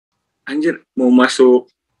anjir mau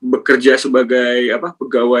masuk bekerja sebagai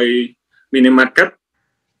pegawai minimarket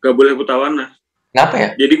gak boleh buta warna. Kenapa ya?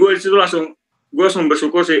 Jadi gue di situ langsung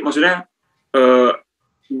bersyukur sih, maksudnya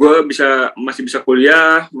gue masih bisa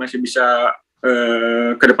kuliah, masih bisa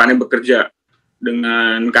ke depannya bekerja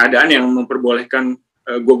dengan keadaan yang memperbolehkan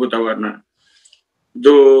gue buta warna.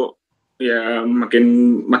 Itu ya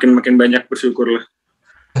makin banyak bersyukur lah.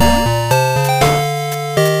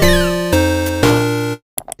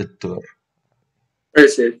 Betul.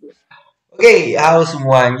 Oke, halo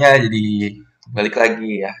semuanya. Jadi balik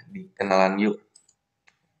lagi ya di kenalan yuk.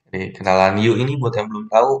 Jadi kenalan yuk ini buat yang belum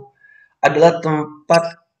tahu adalah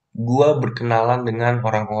tempat gua berkenalan dengan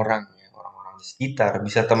orang-orang di sekitar,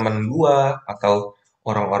 bisa temen gua atau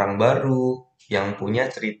orang-orang baru yang punya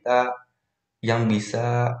cerita yang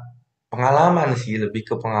bisa pengalaman sih, lebih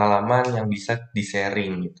ke pengalaman yang bisa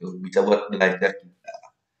di-sharing gitu, bisa buat belajar kita.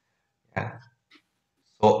 Ya,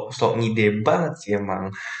 sok ngide banget sih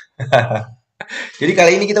emang. Jadi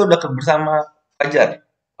kali ini kita udah bersama Fajar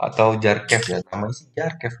atau Jarkev ya, namanya sih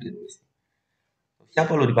Jarkev gitu.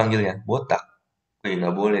 Siapa lu dipanggilnya? Botak? Wih,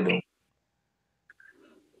 nggak boleh dong.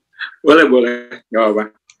 Boleh, nggak apa-apa.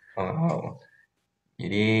 Oh,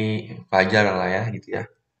 jadi Fajar lah ya gitu ya.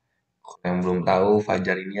 Yang belum tahu,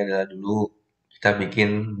 Fajar ini adalah dulu kita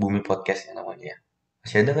bikin Bumi Podcast ya namanya.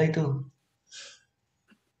 Masih ada nggak itu?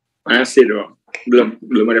 Masih dong.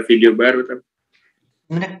 Belum ada video baru tapi.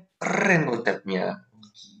 Sebenarnya keren konsepnya.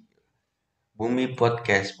 Bumi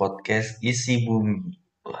Podcast isi bumi.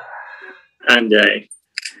 Wah. Anjay.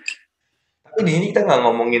 Tapi di sini kita nggak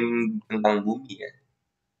ngomongin tentang bumi ya.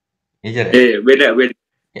 Ya, beda.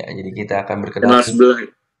 Ya, jadi kita akan berkenalan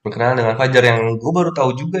dengan Fajar yang gue baru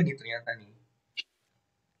tahu juga nih ternyata nih.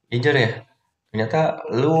 Fajar ya, ternyata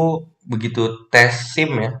lu begitu tes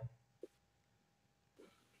SIM ya?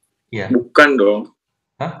 Iya. Bukan dong.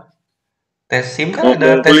 Hah? Tes SIM kan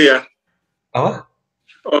ada tes. Kuliah. Apa?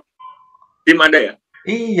 Oh, SIM ada ya?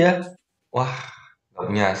 Iya. Wah, gak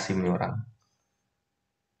punya SIM nih orang.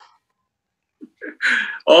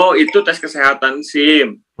 Oh, itu tes kesehatan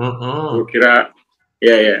SIM. Gue kira,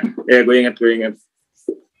 ya, gue ingat.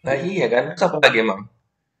 Nah iya kan, terus apa lagi emang?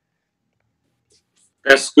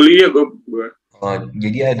 Tes kuliah gue. Oh,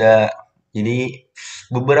 jadi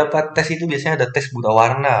beberapa tes itu biasanya ada tes buta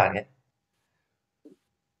warna ya.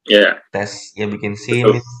 Ya. Tes ya bikin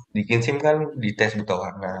SIM kan di tes buta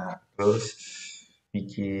warna. Terus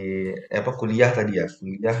bikin kuliah tadi ya,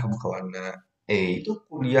 kuliah buta warna. Itu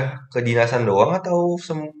kuliah kedinasan doang atau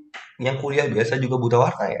yang kuliah biasa juga buta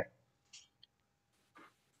warna ya?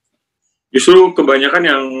 Justru kebanyakan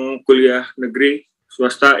yang kuliah negeri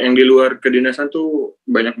swasta yang di luar kedinasan tuh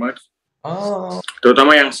banyak banget. Oh.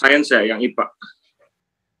 Terutama yang sains ya, yang IPA.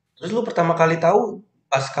 Terus lu pertama kali tahu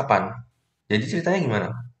pas kapan? Jadi ceritanya gimana?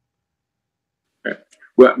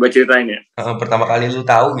 Gua ceritain ya. Pertama kali lu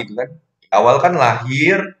tahu gitu kan? Awal kan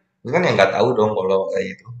lahir, lu kan yang nggak tahu dong kalau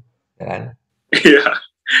kayak itu, ya kan? Iya,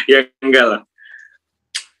 ya enggak lah.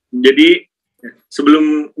 Jadi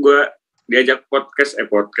sebelum gue diajak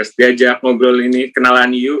diajak ngobrol ini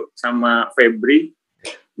kenalan yuk sama Febri,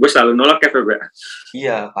 gue selalu nolak ya Febri.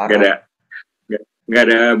 Iya, parah. Gak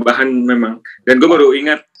ada bahan memang. Dan gue baru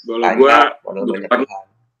ingat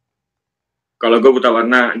kalau gue buta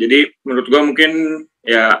warna. Jadi menurut gue mungkin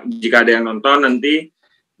ya jika ada yang nonton nanti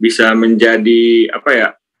bisa menjadi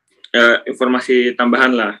informasi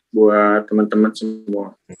tambahan lah buat teman-teman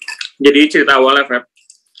semua. Jadi cerita awalnya Feb,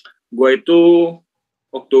 gue itu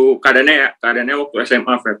keadaannya waktu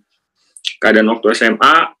SMA Feb. Keadaan waktu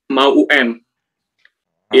SMA mau UN.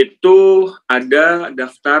 Itu ada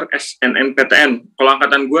daftar SNMPTN. Kalau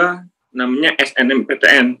angkatan gue namanya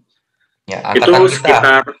SNMPTN. Ya, itu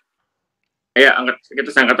sekitar kita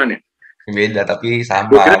seangkatan ya. Beda tapi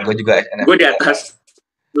sama. Gue juga SNMPTN. Gue di atas.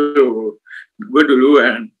 Gue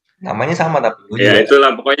duluan. Namanya sama tapi. Ya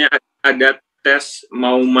itulah pokoknya ada tes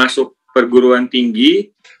mau masuk perguruan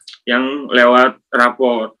tinggi yang lewat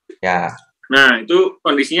rapor. Ya. Nah itu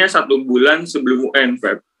kondisinya 1 bulan sebelum UN,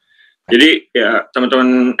 Feb. Jadi ya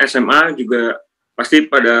teman-teman SMA juga pasti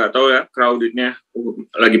pada tahu ya crowdednya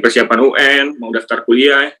lagi persiapan UN, mau daftar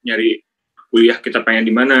kuliah, nyari kuliah kita pengen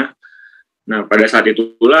di mana. Nah pada saat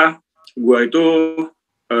itulah gue itu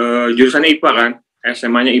jurusannya IPA kan,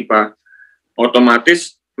 SMA-nya IPA.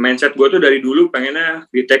 Otomatis mindset gue tuh dari dulu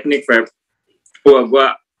pengennya di teknik, Feb. Wah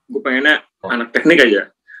gue pengennya anak teknik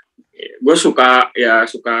aja. Gue suka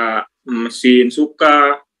mesin,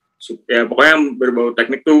 ya pokoknya yang berbau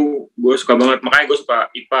teknik tuh gue suka banget, makanya gue suka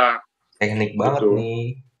IPA. Teknik banget gitu.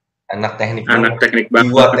 Nih anak teknik banget.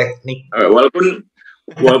 Jiwa teknik.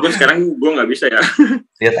 Walaupun sekarang gue nggak bisa ya.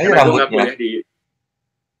 Lihat aja rambutnya.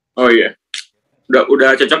 Oh iya,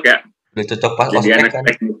 udah cocok ya Udah cocok pas jadi ospek anak kan.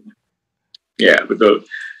 teknik. Ya betul.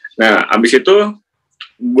 Nah abis itu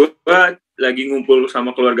gue lagi ngumpul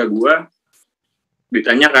sama keluarga gue,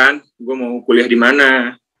 ditanya kan gue mau kuliah di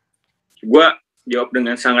mana. Gue jawab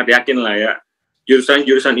dengan sangat yakin lah ya, jurusan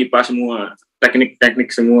IPA semua,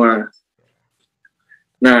 teknik semua.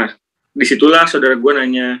 Nah disitulah saudara gue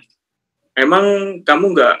nanya, emang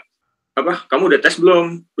kamu udah tes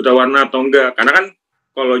belum buta warna atau enggak? Karena kan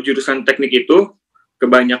kalau jurusan teknik itu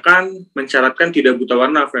kebanyakan mensyaratkan tidak buta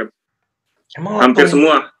warna, Feb. Emang Hampir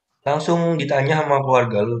semua. langsung ditanya sama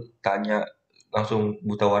keluarga lu, tanya langsung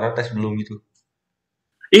buta warna tes belum gitu.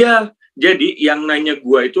 Iya, jadi yang nanya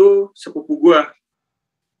gua itu sepupu gua,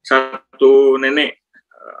 satu nenek.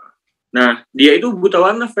 Nah, dia itu buta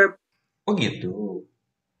warna, Feb. Oh gitu.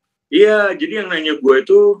 Iya, jadi yang nanya gua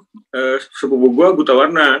itu sepupu gua buta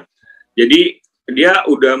warna. Jadi dia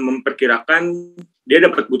udah memperkirakan dia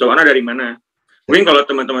dapat buta warna dari mana. Mungkin kalau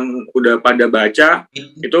teman-teman udah pada baca,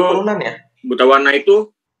 Itu itu turunan ya? buta warna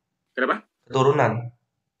itu, kenapa? Keturunan.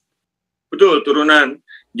 Betul, turunan.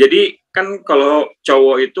 Jadi kan kalau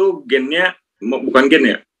cowok itu gennya, bukan gen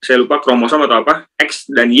ya, saya lupa kromosom atau apa,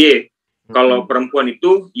 X dan Y. Kalau perempuan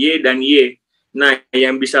itu Y dan Y. Nah,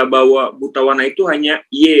 yang bisa bawa buta warna itu hanya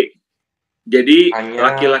Y. Jadi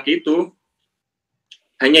Hanya laki-laki itu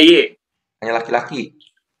hanya Y. hanya laki-laki.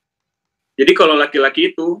 Jadi kalau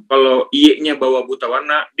laki-laki itu, kalau Y-nya bawa buta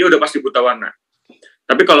warna, dia udah pasti buta warna.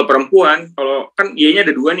 Tapi kalau perempuan, kalau kan Y-nya ada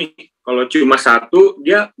dua nih. Kalau cuma satu,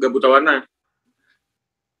 dia gak buta warna.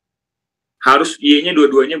 Harus Y-nya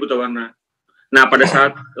dua-duanya buta warna. Nah, pada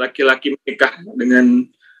saat laki-laki menikah dengan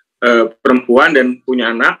perempuan dan punya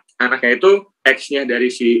anak, anaknya itu X-nya dari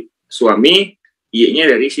si suami, Y-nya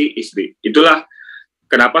dari si istri. Itulah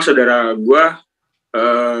kenapa saudara gue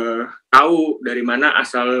tahu dari mana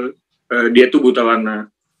asal dia tuh buta warna.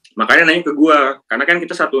 Makanya nanya ke gue, karena kan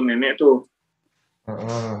kita satu nenek tuh.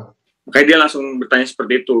 Makanya dia langsung bertanya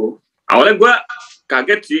seperti itu. Awalnya gue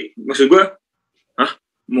kaget sih, maksud gue,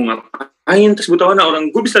 mau ngapain tes buta warna?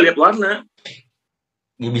 Orang gue bisa lihat warna.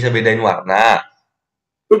 Dia bisa bedain warna.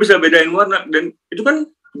 Gue bisa bedain warna. Dan itu kan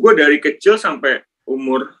gue dari kecil sampai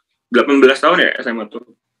umur 18 tahun ya SMA tuh.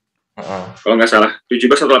 Kalau nggak salah,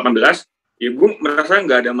 17 atau 18, ya gue merasa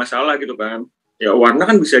nggak ada masalah gitu kan. Ya warna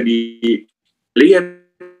kan bisa dilihat.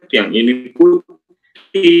 Yang ini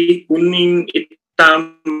putih, kuning,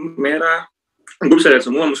 hitam, merah. Gue bisa lihat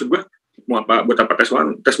semua, maksud gue mau apa, buat apa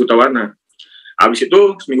tes buta warna. Habis itu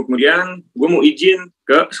seminggu kemudian gue mau izin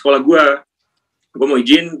ke sekolah gue mau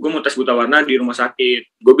tes buta warna di rumah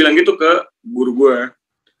sakit. Gue bilang gitu ke guru gue,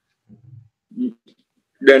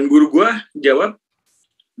 dan guru gue jawab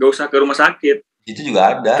gak usah ke rumah sakit. Itu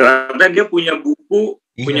juga ada. Ternyata dia punya buku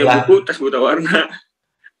tes buta warna.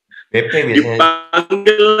 BP biasanya.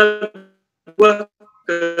 Dipanggil gue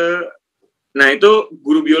ke, nah itu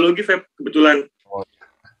guru biologi, Feb, kebetulan.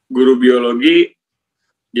 Guru biologi.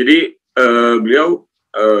 Jadi beliau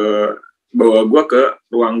bawa gue ke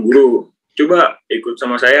ruang guru. Coba ikut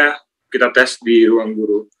sama saya, kita tes di ruang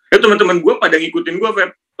guru. Teman-teman gue pada ngikutin gue,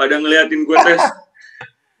 Feb, pada ngeliatin gue tes.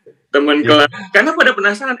 Teman kelas, karena pada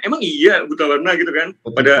penasaran, emang iya buta warna gitu kan?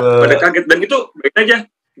 Pada kaget, dan itu baik aja.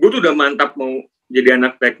 Gue tuh udah mantap mau jadi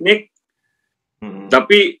anak teknik,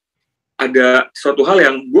 tapi ada suatu hal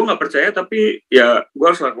yang gue nggak percaya, tapi ya gue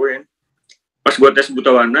harus lakuin. Pas gue tes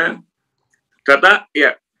buta warna, ternyata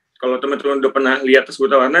ya kalau teman-teman udah pernah lihat tes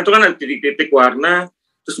buta warna, itu kan ada titik-titik warna,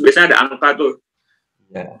 terus biasanya ada angka tuh,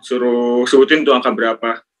 suruh sebutin tuh angka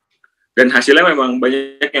berapa, dan hasilnya memang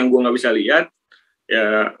banyak yang gue nggak bisa lihat.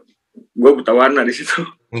 Ya gue buta warna di situ.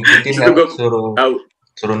 Ngikutin kan,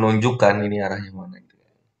 suruh nunjukkan ini arahnya mana gitu.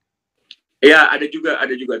 Ya ada juga.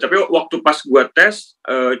 Tapi waktu pas gue tes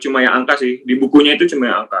cuma yang angka sih, di bukunya itu cuma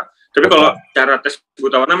yang angka. Tapi kalau cara tes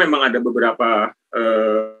buta warna memang ada beberapa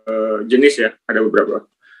jenis ya, ada beberapa.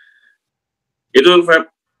 Itu Feb,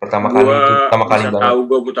 pertama kali banget tahu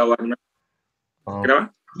gue buta warna.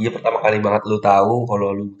 Kenapa? Iya, pertama kali banget lu tahu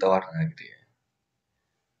kalau lu buta warna gitu ya.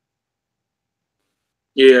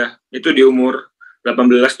 Iya, itu di umur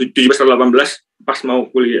 17 atau 18 pas mau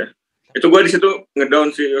kuliah. Itu gue di situ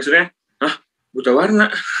ngedown sih, maksudnya, buta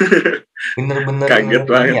warna. Bener-bener kaget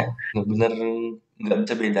banget. Ya, bener-bener nggak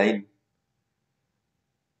bisa bedain.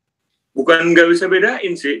 Bukan nggak bisa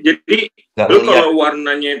bedain sih. Jadi lu kalau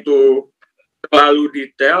warnanya itu terlalu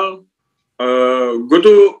detail, gue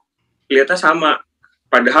tuh lihatnya sama,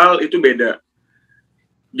 padahal itu beda.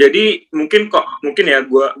 Jadi mungkin ya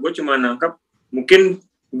gue cuma nangkap, mungkin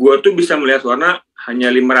gue tuh bisa melihat warna hanya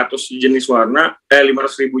 500 jenis warna,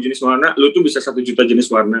 500.000 jenis warna, lu tuh bisa 1 juta jenis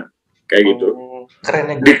warna, kayak gitu. Keren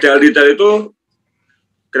ya. Detail-detail itu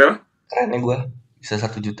Kenapa? Keren ya gue, bisa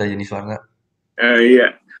 1 juta jenis warna.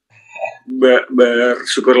 Iya,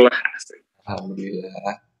 bersyukurlah.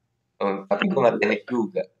 Alhamdulillah. Tapi gue nggak teknik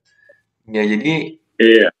juga. Ya jadi,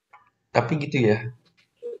 Iya, tapi gitu ya.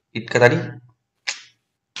 Tadi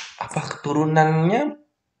apa keturunannya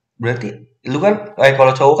berarti lu kan,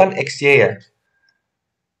 kalau cowok kan XY ya.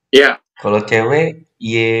 iya, Kalau cewek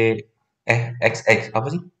Y, XX apa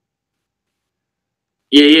sih?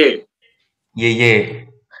 iya, iya, YY.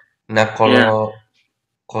 Nah, kalau iya.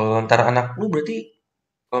 kalau ntar anak lu berarti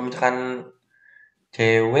kalau misalkan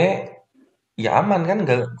cewek ya aman kan?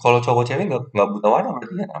 Nggak, kalau cowok cewek nggak buta warna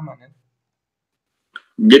berarti kan aman kan?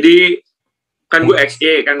 Jadi kan gue Kemung- XY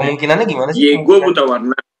kan ya. Kemungkinannya gimana sih Y gue kemungkinan? buta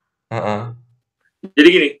warna. Heeh. Jadi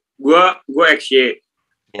gini, gue XY.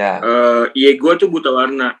 Ya. Y gue tuh buta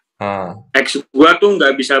warna. Heeh. X gue tuh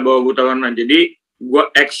nggak bisa bawa buta warna. Jadi gue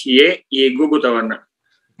XY, Y gue buta warna.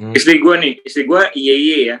 Hmm. Istri gue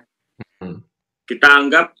YY ya. Hmm. Kita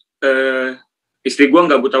anggap istri gue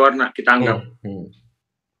nggak buta warna. Kita anggap. Hmm.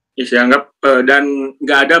 Istri anggap dan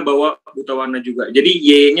nggak ada bawa buta warna juga. Jadi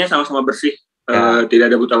Y-nya sama-sama bersih. Ya. Tidak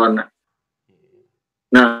ada buta warna.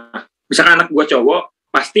 Nah, misalkan anak gue cowok,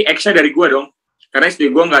 pasti X-nya dari gue dong. Karena istri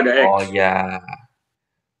gue nggak ada X. Oh ya.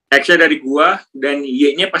 X-nya dari gue, dan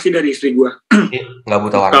Y-nya pasti dari istri gue. Nggak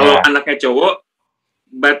buta warna. Kalau anaknya cowok,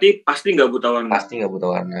 berarti pasti nggak buta warna. Pasti nggak buta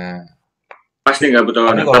warna. Pasti nggak buta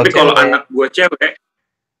warna. Tapi Tapi kalau cewek, anak gue cewek,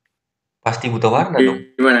 pasti buta warna dong.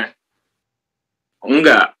 gimana?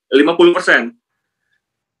 Enggak, 50%.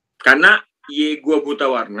 Karena Y gue buta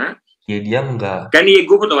warna, Ya dia enggak. kan Y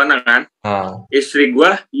gue buta warna kan? Ah. Istri gue,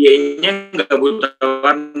 Y-nya nggak buta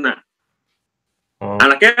warna.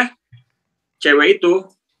 Anaknya cewek itu,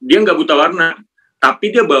 dia nggak buta warna,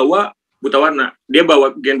 tapi dia bawa buta warna. Dia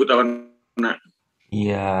bawa gen buta warna.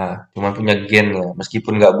 Iya, cuma punya gen ya,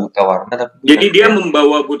 meskipun nggak buta warna tapi Jadi punya dia gen.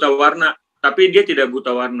 membawa buta warna, tapi dia tidak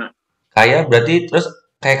buta warna. Kayak berarti terus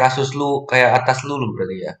kayak kasus lu, kayak atas lu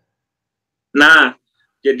berarti ya. Nah,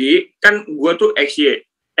 jadi kan gue tuh XY.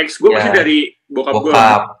 X gue pasti Ya, dari bokap gue kan.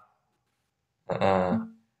 bokap. Heeh,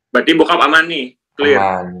 Berarti bokap aman nih, clear.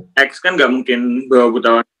 aman. X kan nggak mungkin bawa buta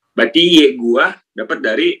warna. Berarti Y gue dapat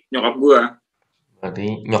dari nyokap gue. Berarti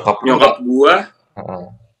nyokap lu Nyokap nggak, gue, heeh,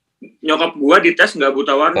 nyokap gue dites nggak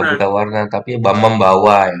buta nggak warna. buta warna tapi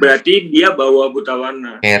membawa ya. Berarti dia bawa buta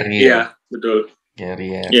warna. Carrier. Iya, betul.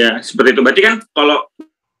 Carrier. Iya, seperti itu. Berarti kan kalau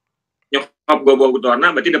nyokap gue bawa buta warna,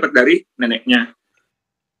 berarti dapat dari neneknya.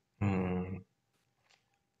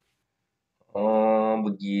 Oh,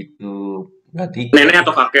 begitu. Berarti Nenek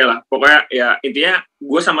atau kakek lah. Pokoknya ya intinya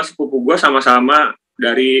gue sama sepupu gue sama-sama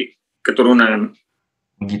dari keturunan.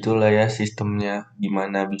 begitulah ya sistemnya.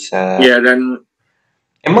 Gimana bisa? Ya, dan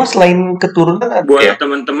Emang selain keturunan ada buat ya?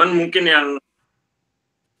 teman-teman mungkin yang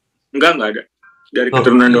enggak ada dari Oh,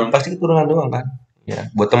 keturunan doang. pasti keturunan doang kan? Ya,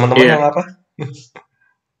 buat teman-teman Iya. yang apa?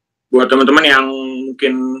 Buat teman-teman yang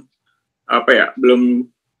mungkin apa ya, belum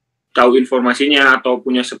tahu informasinya atau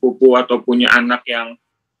punya sepupu atau punya anak yang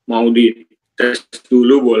mau dites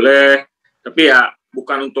dulu boleh. Tapi ya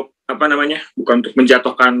bukan untuk apa namanya? Bukan untuk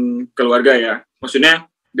menjatuhkan keluarga ya. Maksudnya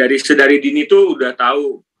sedari dini tuh udah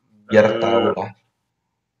tahu Biar tahu lah.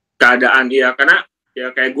 keadaan ya, karena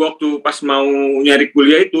ya kayak gue waktu pas mau nyari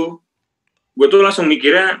kuliah itu, gue tuh langsung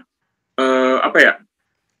mikirnya apa ya,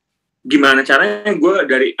 gimana caranya gue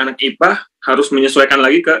dari anak IPA harus menyesuaikan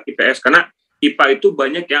lagi ke IPS, karena IPA itu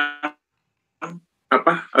banyak yang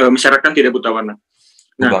masyarakat tidak buta warna.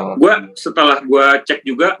 Nah, gue setelah gue cek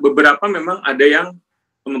juga beberapa memang ada yang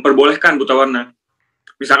memperbolehkan buta warna.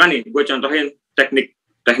 Misalkan nih, gue contohin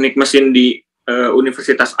teknik mesin di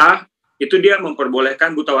Universitas A, itu dia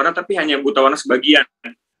memperbolehkan buta warna tapi hanya buta warna sebagian.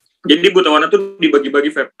 Jadi buta warna tuh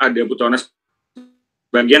dibagi-bagi, ada buta warna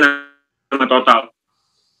sebagian sama total.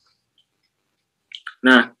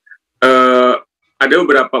 Nah, ada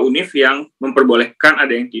beberapa univ yang memperbolehkan,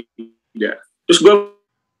 ada yang tidak. Terus gue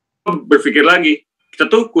berpikir lagi, kita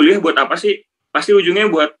tuh kuliah buat apa sih? Pasti ujungnya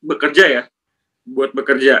buat bekerja ya, buat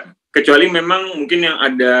bekerja. Kecuali memang mungkin yang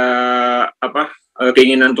ada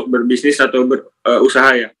keinginan untuk berbisnis atau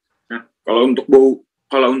berusaha ya. Nah, kalau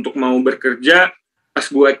untuk mau bekerja, pas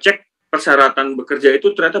gue cek persyaratan bekerja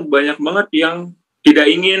itu ternyata banyak banget yang tidak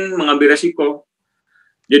ingin mengambil resiko.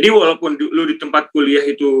 Jadi walaupun lu di tempat kuliah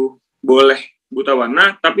itu boleh buta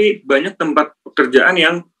warna, tapi banyak tempat pekerjaan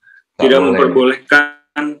yang tidak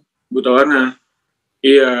memperbolehkan buta warna.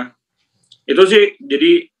 Iya, itu sih.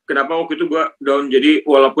 Jadi kenapa waktu itu gue down. Jadi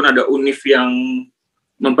walaupun ada univ yang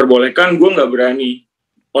memperbolehkan, gue nggak berani.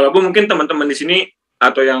 Walaupun mungkin teman-teman di sini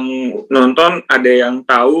atau yang nonton ada yang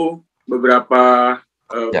tahu beberapa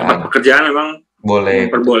tempat pekerjaan memang boleh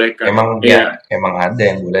gitu. memperbolehkan. Emang ya, Iya. emang ada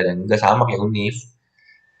yang boleh dan enggak, sama kayak univ.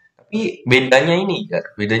 Tapi bedanya ini ya,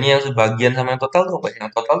 bedanya yang sebagian sama yang total tuh apa?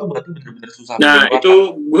 Yang total tuh berarti bener-bener susah Nah, bedain itu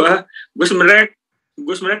warna.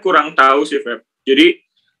 gue sebenarnya kurang tahu sih, Feb. Jadi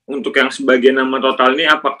untuk yang sebagian nama total ini,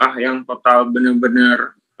 apakah yang total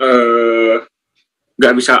benar-benar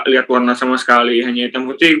nggak bisa lihat warna sama sekali, hanya hitam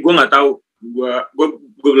putih? Gue nggak tahu. Gue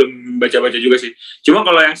belum baca-baca juga sih. Cuma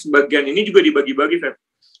kalau yang sebagian ini juga dibagi-bagi, Feb.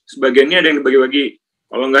 Sebagiannya ada yang dibagi-bagi.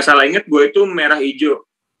 Kalau nggak salah inget, gue itu merah hijau.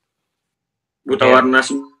 Buta Merah. warna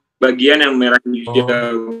sebagian yang merah Oh,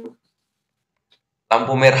 hijau.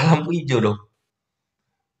 lampu merah, lampu hijau dong.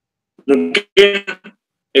 Mungkin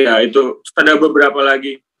ya itu ada beberapa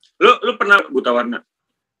lagi. Lu pernah buta warna?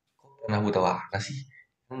 Kok pernah buta warna sih?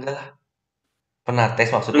 Enggak lah. Pernah tes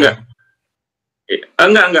maksudnya?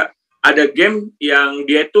 Enggak. Enggak. Ada game yang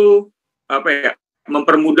dia itu apa ya,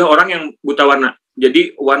 mempermudah orang yang buta warna.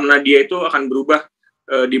 Jadi warna dia itu akan berubah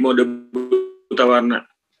di mode buta warna.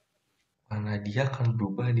 Warna dia akan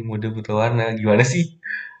berubah di mode buta warna. Gimana sih?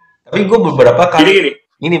 Tapi gue beberapa Jadi kali, gini,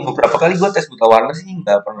 ini beberapa kali gue tes buta warna sih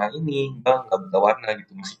nggak pernah ini, nggak buta warna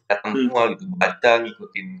gitu, masih kelihatan hmm, semua gitu, baca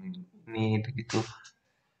ngikutin ini gitu.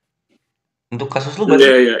 Untuk kasus lu berarti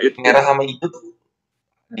ya ya itu. merah sama hijau tuh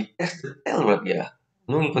di tes detail berarti ya.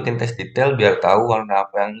 Lu ngikutin tes detail biar tahu warna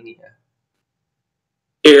apa yang ini ya.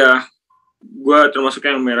 Iya, gue termasuk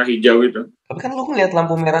yang merah hijau itu. Tapi kan lu ngeliat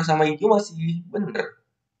lampu merah sama hijau masih bener.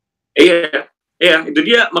 Iya, iya itu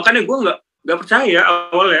dia. Makanya gue nggak percaya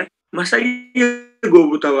awalnya. Masa iya gue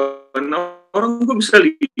buta warna, orang gue bisa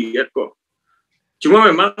lihat kok. Cuma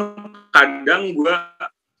memang kadang gue,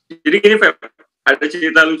 jadi gini Feb, ada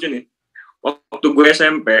cerita lucu nih. Waktu gue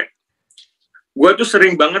SMP, gue tuh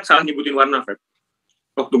sering banget salah nyebutin warna Feb.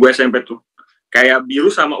 Waktu gue SMP tuh, kayak biru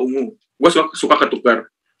sama ungu, gue suka ketukar.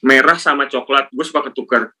 Merah sama coklat, gue suka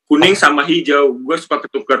ketukar. Kuning sama hijau, gue suka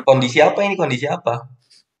ketukar. Kondisi apa ini? Kondisi apa?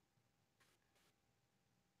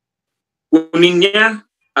 Kuningnya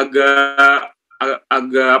agak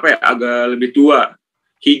apa ya, agak lebih tua.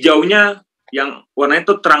 Hijaunya yang warnanya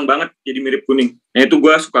tuh terang banget, jadi mirip kuning. Nah itu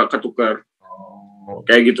gue suka ketukar. Oh,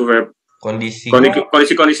 Kayak gitu Feb. kondisinya.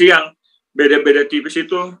 Kondisi-kondisi yang beda-beda tipis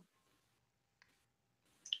itu.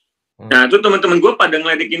 Hmm. Nah itu teman-teman gue pada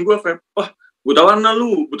ngeledekin gue, Feb. Wah, buta warna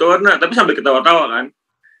lu, buta warna. Tapi sambil ketawa-tawa kan.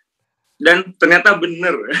 Dan ternyata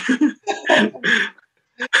bener.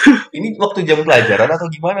 Ini waktu jam pelajaran atau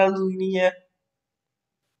gimana lu ininya?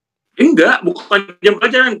 Enggak, bukan jam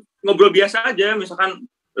pelajaran. Ngobrol biasa aja. Misalkan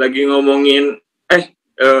lagi ngomongin,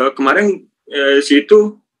 kemarin si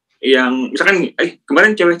itu yang, misalkan,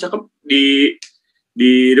 kemarin cewek cakep di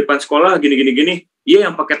depan sekolah gini. Iya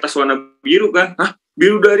yang pakai tas warna biru kan? Hah?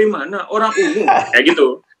 Biru dari mana? Orang ungu. Kayak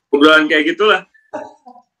gitu. Obrolan kayak gitulah.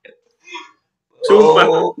 Sumpah,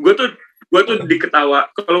 Oh, gue tuh diketawa.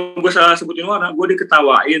 Kalau gue salah sebutin warna, gue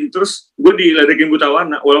diketawain. Terus gue diledekin buta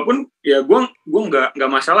warna. Walaupun ya gue nggak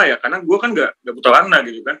masalah ya, karena gue kan nggak buta warna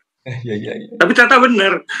gitu kan. iya iya iya. Tapi ternyata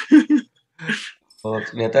bener. Oh,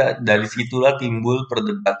 ternyata dari situlah timbul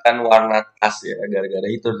perdebatan warna tas ya, gara-gara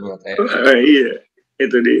itu ternyata ya. Iya,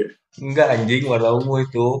 itu dia. Enggak anjing, warna ungu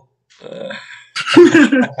itu. Eh,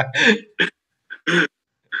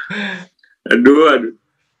 Aduh.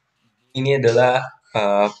 ini adalah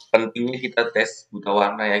pentingnya kita tes buta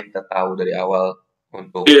warna ya, kita tahu dari awal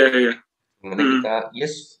untuk Iya. sebenarnya Hmm. kita,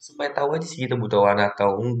 yes, supaya tahu aja sih kita buta warna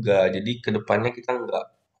atau enggak. Jadi kedepannya kita enggak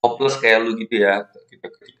hopeless kayak lu gitu ya,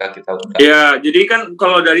 ketika kita udah, Ya, jadi kan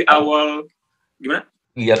kalau dari awal, gimana?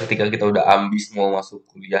 iya ketika kita udah ambis mau masuk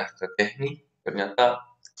kuliah ke teknik, ternyata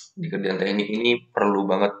di kerjaan teknik ini perlu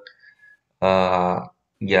banget eh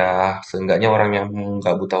ya seenggaknya orang yang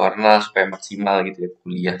nggak buta warna supaya maksimal gitu ya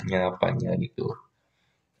kuliahnya apanya gitu.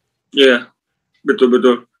 Iya, betul.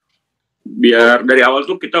 Oh Biar dari awal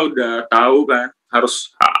tuh kita udah tahu kan, harus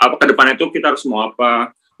apa ke depannya tuh kita harus mau apa,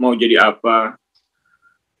 mau jadi apa.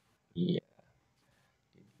 iya,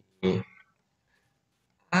 nih.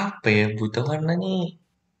 Apa ya buta warna nih?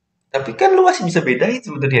 Tapi kan lu masih bisa bedain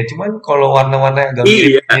sebenarnya. Cuman kalau warna-warna yang agak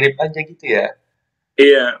Iya, mirip-mirip aja gitu ya.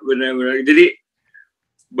 iya, benar. Jadi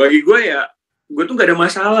bagi gue ya, gue tuh gak ada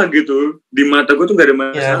masalah gitu. Di mata gue tuh gak ada Iya.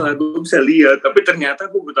 masalah, gue bisa lihat. Tapi ternyata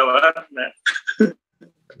gue buta warna.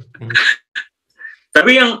 Hmm.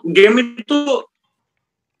 Tapi yang game itu,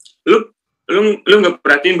 lu lu nggak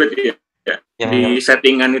perhatiin berarti ya? Yang Di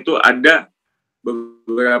settingan itu ada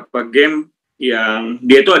beberapa game yang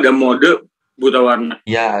dia itu ada mode buta warna.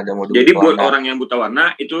 ya ada mode Jadi buta buat warna. orang yang buta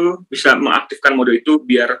warna itu bisa mengaktifkan mode itu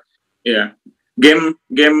biar ya game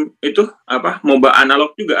itu apa, MOBA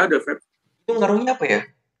analog juga ada, Feb. Itu ngaruhnya apa ya?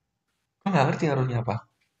 Gue nggak ngerti ngaruhnya apa.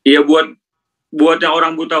 Iya, buat yang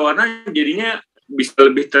orang buta warna jadinya bisa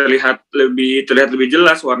lebih terlihat lebih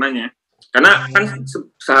jelas warnanya. Karena kan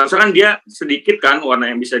seharusnya kan dia sedikit kan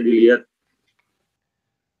warna yang bisa dilihat.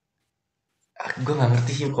 Gue nggak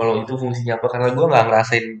ngerti sih kalau itu fungsinya apa, karena gue nggak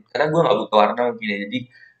ngerasain, karena gue nggak buta warna mungkin ya, jadi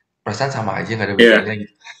perasaan sama aja nggak ada Iya. bedanya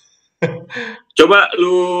gitu. Coba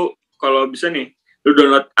lu kalau bisa nih, lu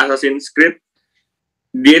download Assassin's Creed.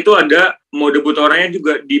 Dia itu ada mode buta warnanya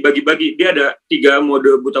juga dibagi-bagi. Dia ada 3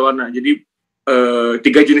 mode buta warna. Jadi 3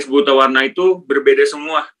 jenis buta warna itu berbeda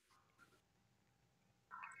semua.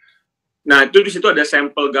 Nah, itu di situ ada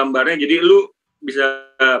sampel gambarnya. Jadi lu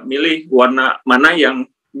bisa milih warna mana yang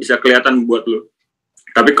bisa kelihatan buat lu.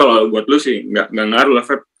 Tapi kalau buat lu sih nggak ngaruh lah,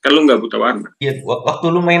 Feb. Kan lu nggak buta warna. Iya, waktu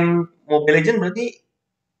lu main Mobile Legends berarti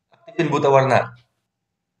aktifin buta warna.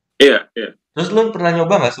 Iya, iya. Terus lu pernah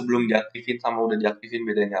nyoba nggak sebelum diaktifin sama udah diaktifin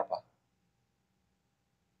bedanya apa?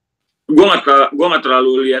 Gue nggak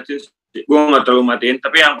terlalu liatin, gue nggak terlalu matiin.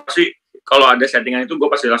 Tapi yang pasti kalau ada settingan itu gue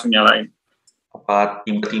pasti langsung nyalain. Apa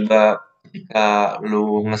tiba-tiba ketika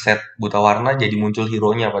lu ngeset buta warna jadi muncul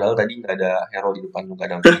hero-nya, padahal tadi nggak ada hero di depan lu, nggak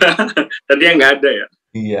ada. Tadi yang nggak ada ya.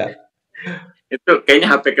 Iya. Itu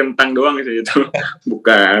kayaknya HP kentang doang sih itu.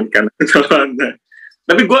 Bukan karena buta warna.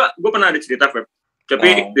 Tapi gue pernah ada cerita, Feb.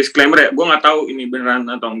 Tapi disclaimer ya, gue nggak tahu ini beneran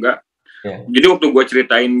atau enggak. Yeah. Jadi waktu gue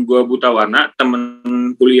ceritain gue buta warna,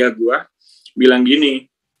 temen kuliah gue bilang gini,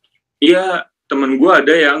 iya temen gue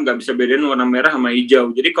ada yang nggak bisa bedain warna merah sama hijau.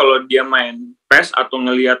 Jadi kalau dia main PES atau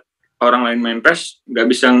ngelihat orang lain main PES, nggak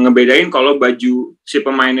bisa ngebedain kalau baju si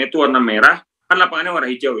pemainnya itu warna merah, kan lapangannya warna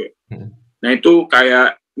hijau ya. Nah itu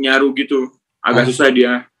kayak nyaru gitu, agak susah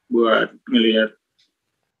dia buat ngelihat.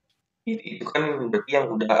 Itu kan berarti yang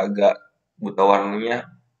udah agak buta warnanya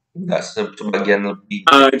nggak sebagian lebih.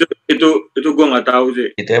 Itu gue nggak tahu sih.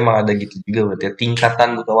 Itu emang ada gitu juga berarti ya.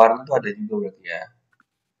 Tingkatan buta warna itu ada juga berarti ya.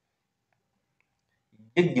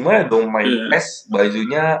 Jadi gimana dong main PES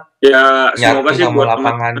bajunya ya nyatu sama buat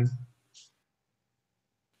lapangan?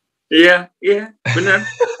 Iya benar.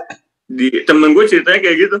 Di temen gue ceritanya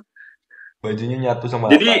kayak gitu. Bajunya nyatu sama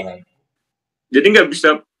lapangan. Jadi nggak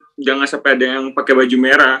bisa, jangan sampai ada yang pakai baju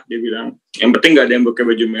merah, dia bilang. Yang penting nggak ada yang pakai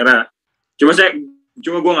baju merah.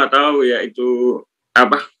 Cuma gue nggak tahu ya itu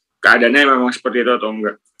apa keadaannya memang seperti itu atau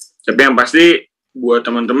enggak. Tapi yang pasti buat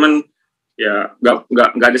teman-teman ya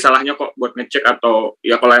nggak ada salahnya kok buat ngecek, atau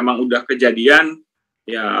ya kalau emang udah kejadian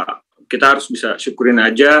ya kita harus bisa syukurin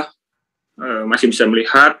aja, masih bisa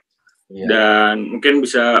melihat. Dan mungkin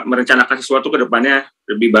bisa merencanakan sesuatu ke depannya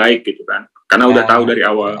lebih baik gitu kan, karena udah tahu dari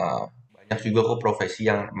awal. Banyak juga kok profesi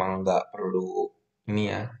yang emang nggak perlu ini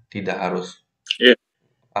ya, tidak harus ya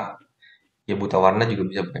buta warna juga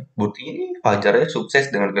bisa. Bukti ini Fajarnya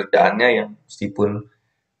sukses dengan kerjaannya yang meskipun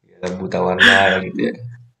ya buta warna gitu ya.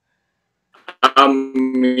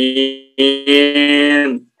 Amin.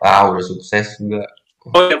 Udah sukses juga.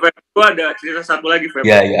 Oh ya, Feb, gue ada cerita satu lagi, Feb.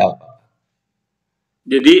 Iya apa?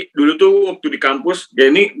 Jadi dulu tuh waktu di kampus, ya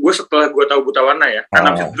ini gue setelah gue tahu buta warna ya,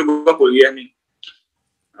 karena abis itu gue kuliah nih.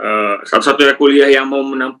 Satu-satunya kuliah yang mau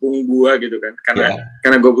menampung gue gitu kan,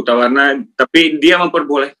 karena gue buta warna, tapi dia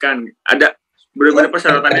memperbolehkan, ada beberapa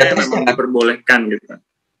persyaratannya yang memang diperbolehkan gitu kan.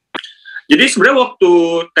 Jadi sebenarnya waktu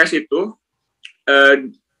tes itu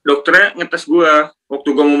dokternya ngetes gue waktu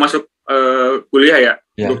gue mau masuk kuliah ya.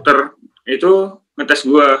 Dokter itu ngetes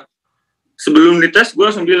gue. Sebelum dites gue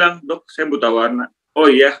langsung bilang, dok saya buta warna. Oh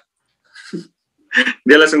iya.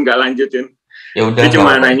 Dia langsung gak lanjutin. Dia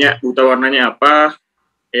cuma nanya buta warnanya apa.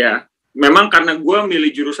 Ya memang karena gue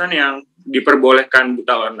milih jurusan yang diperbolehkan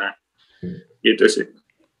buta warna gitu sih.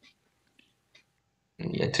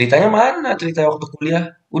 Ya, ceritanya mana? Cerita waktu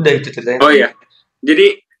kuliah? Udah itu ceritanya. Oh iya.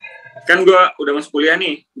 Jadi kan gue udah masuk kuliah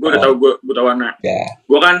nih, gue udah tahu gue buta warna.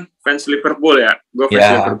 Gue kan fans Liverpool ya, gue fans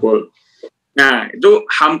Liverpool. Nah itu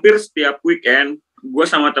hampir setiap weekend gue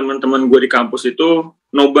sama teman-teman gue di kampus itu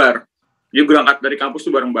nobar. Jadi berangkat dari kampus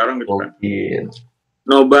tuh bareng-bareng gitu kan.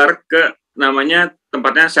 Nobar ke namanya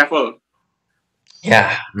tempatnya Sevel.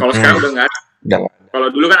 Ya. Kalau sekarang udah nggak ada. Kalau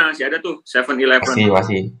dulu kan masih ada tuh 7-Eleven.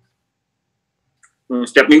 Masih.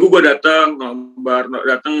 Setiap minggu gue datang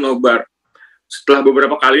nobar. Setelah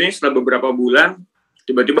beberapa kali nih, setelah beberapa bulan,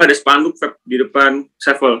 tiba-tiba ada spanduk di depan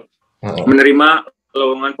Sevel menerima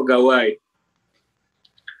lowongan pegawai.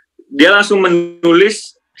 Dia langsung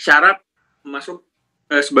menulis syarat masuk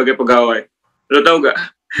sebagai pegawai. Lo tau gak?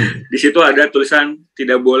 Di situ ada tulisan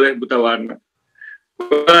tidak boleh buta warna.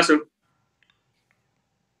 Gue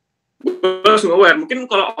langsung aware. Mungkin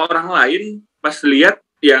kalau orang lain pas lihat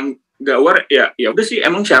yang gak aware, ya udah sih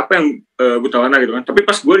emang siapa yang buta warna gitu kan. Tapi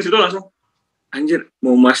pas gue di situ langsung, anjir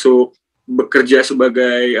mau masuk bekerja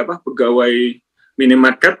sebagai pegawai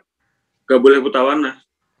minimarket gak boleh buta warna.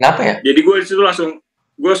 Kenapa ya? Jadi gue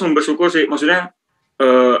langsung bersyukur sih. Maksudnya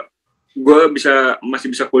eh, gue masih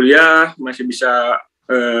bisa kuliah, masih bisa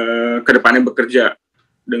ke depannya bekerja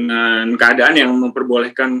dengan keadaan yang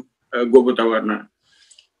memperbolehkan gue buta warna.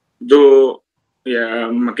 Itu ya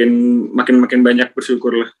makin banyak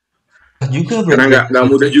bersyukur lah. Juga Karena berarti ya, nggak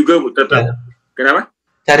mudah juga tetap. ya. Kenapa?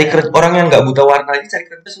 Cari kerja orang yang nggak buta warna aja cari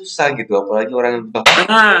kerja susah gitu, apalagi orang yang buta warna.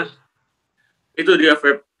 Ah, itu dia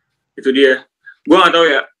Feb. Itu dia. Gue nggak tahu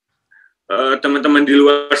ya teman-teman di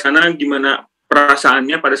luar sana gimana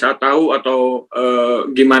perasaannya pada saat tahu atau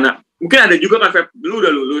gimana. Mungkin ada juga kan Feb, lu udah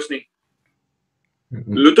lulus nih.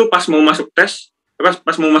 Lu tuh pas mau masuk tes,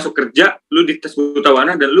 pas mau masuk kerja, lu dites buta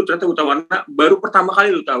warna dan lu ternyata buta warna baru pertama kali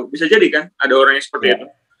lu tahu. Bisa jadi kan ada orang yang seperti itu.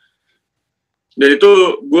 Dan itu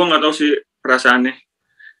gue nggak tahu sih perasaannya.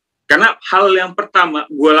 Karena hal yang pertama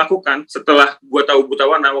gue lakukan setelah gue tahu buta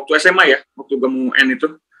warna waktu SMA ya, waktu gue mau UN itu,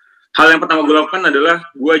 hal yang pertama gue lakukan adalah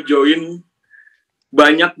gue join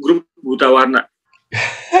banyak grup buta warna.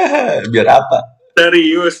 Biar apa?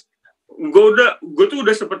 Serius. Gue tuh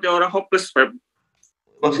udah seperti orang hopeless, Feb.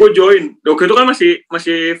 Maksud, Gue join. Waktu itu kan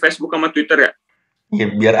masih Facebook sama Twitter ya. ya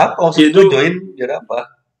biar apa? Maksud Itu lu join biar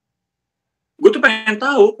apa? gue tuh pengen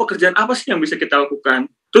tahu pekerjaan apa sih yang bisa kita lakukan.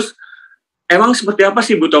 Terus emang seperti apa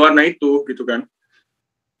sih buta warna itu gitu kan?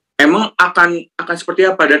 Emang akan seperti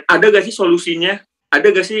apa dan ada gak sih solusinya?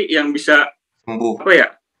 Ada gak sih yang bisa Sembuh. apa ya?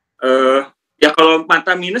 Ya kalau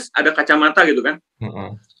mata minus ada kacamata gitu kan?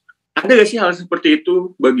 Ada gak sih hal seperti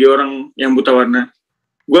itu bagi orang yang buta warna?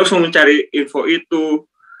 Gue langsung mencari info itu.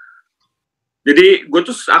 Jadi gue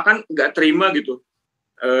tuh akan nggak terima gitu.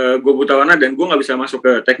 Gue buta warna dan gue nggak bisa masuk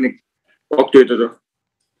ke teknik waktu itu tuh.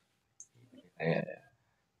 Ya,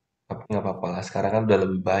 tapi nggak apa-apa lah. Sekarang kan udah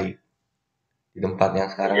lebih baik di tempat yang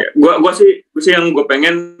sekarang. Ya, gue sih yang gue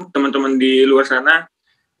pengen teman-teman di luar sana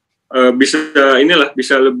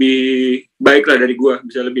bisa lebih baik lah dari gue,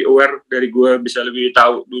 bisa lebih aware dari gue, bisa lebih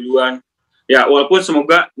tahu duluan. Ya walaupun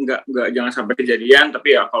semoga nggak jangan sampai kejadian,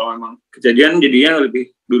 tapi ya kalau memang kejadian jadinya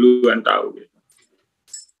lebih duluan tahu. Gitu.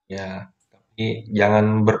 Ya, tapi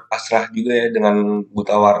jangan berpasrah juga ya dengan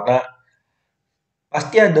buta warna.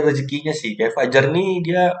 Pasti ada rezekinya sih. Kayak Fajar nih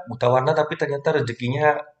dia buta warna tapi ternyata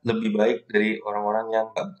rezekinya lebih baik dari orang-orang yang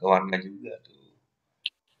nggak buta warna juga tuh.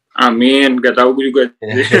 Amin, gak tahu gue juga.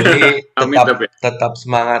 Ya, jadi Amin tetap tapi. tetap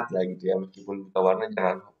semangat lah gitu ya meskipun buta warna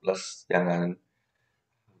jangan hopeless, jangan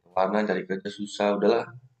buta warna cari kerja susah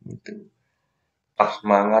udahlah gitu. Tetap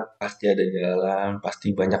semangat pasti ada jalan,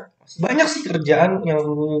 pasti banyak sih kerjaan yang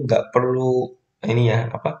nggak perlu ini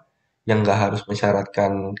ya apa yang nggak harus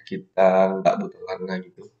mensyaratkan kita nggak buta warna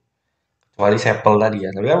gitu. Kecuali Sepel tadi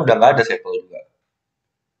ya, tapi kan udah nggak ada Sepel juga.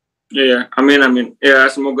 Iya, amin.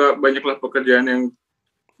 Ya semoga banyaklah pekerjaan yang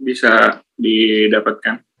bisa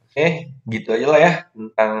didapatkan. Oke, gitu aja lah ya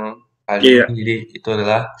tentang kali Iya, ini. Jadi itu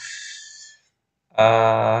adalah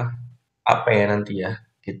eh apa ya nanti ya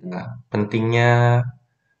kita pentingnya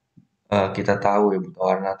kita tahu ya buta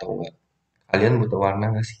warna atau enggak. Kalian buta warna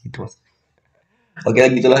nggak sih gitu mas? Oke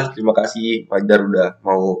gitulah. Terima kasih Fajar udah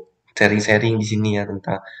mau sharing-sharing di sini ya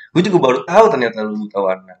tentang. Gue juga baru tahu ternyata lu buta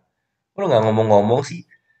warna. Lu nggak ngomong-ngomong sih.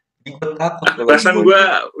 Jadi gue takut kalau perasaan gue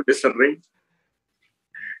dibonceng. udah sering.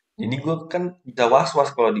 Jadi gue kan bisa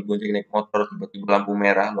was-was kalau dibonceng naik motor tiba-tiba lampu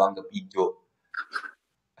merah lu anggap hijau.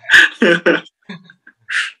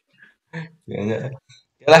 Ya, ya.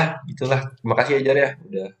 Yalah, gitulah. Terima kasih ya Jar ya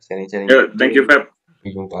udah sharing-sharing di Yo, sini. thank you Feb.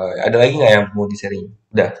 Sampai jumpa. Ada lagi nggak yang mau di-sharing?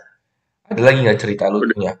 Udah. Ada lagi nggak cerita Udah.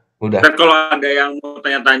 lucunya? Udah. Dan kalau ada yang mau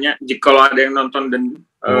tanya-tanya, jika kalau ada yang nonton dan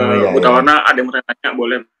Oh iya buta ya. warna, ada yang mau tanya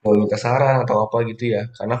boleh. Mau minta saran atau apa gitu ya?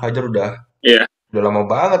 Karena Fajar Iya, udah lama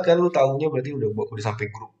banget kan lu tahunya berarti udah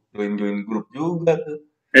sampai grup join grup juga tuh.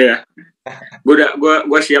 iya.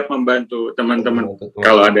 Gue siap membantu teman-teman Membantu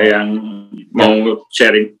kalau ada teman-teman yang yang mau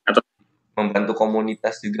sharing atau membantu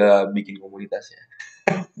komunitas juga bikin komunitas ya.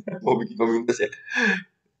 Mau bikin komunitas ya.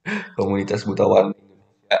 Komunitas buta warna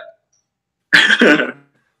Indonesia.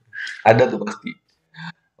 Ada tuh pasti.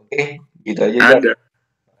 Oke, gitu aja Jar. ada.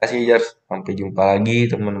 Makasih Jar. Sampai jumpa lagi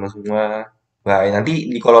teman-teman semua. Bye. Nanti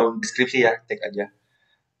di kolom deskripsi ya, cek aja.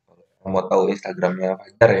 Kalau mau tahu Instagramnya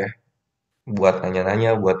Fajar ya. Buat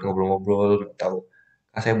nanya-nanya, buat ngobrol-ngobrol, tahu.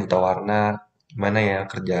 Ah, saya buta warna, gimana ya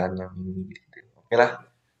kerjaan yang ini gitu. Oke lah.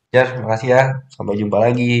 Jar, makasih ya. Sampai jumpa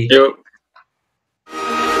lagi. Yuk.